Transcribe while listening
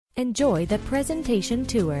Enjoy the presentation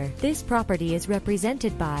tour. This property is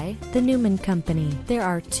represented by the Newman Company. There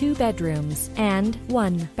are 2 bedrooms and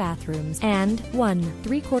 1 bathroom and 1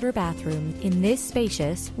 3/4 bathroom in this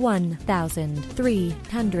spacious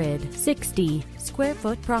 1,360 square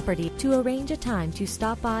foot property. To arrange a time to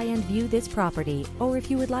stop by and view this property, or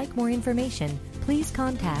if you would like more information, please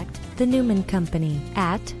contact the Newman Company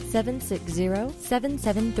at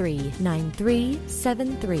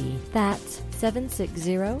 760-773-9373. That's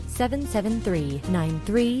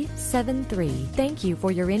 760-773-9373. Thank you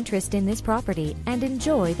for your interest in this property and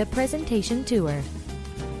enjoy the presentation tour.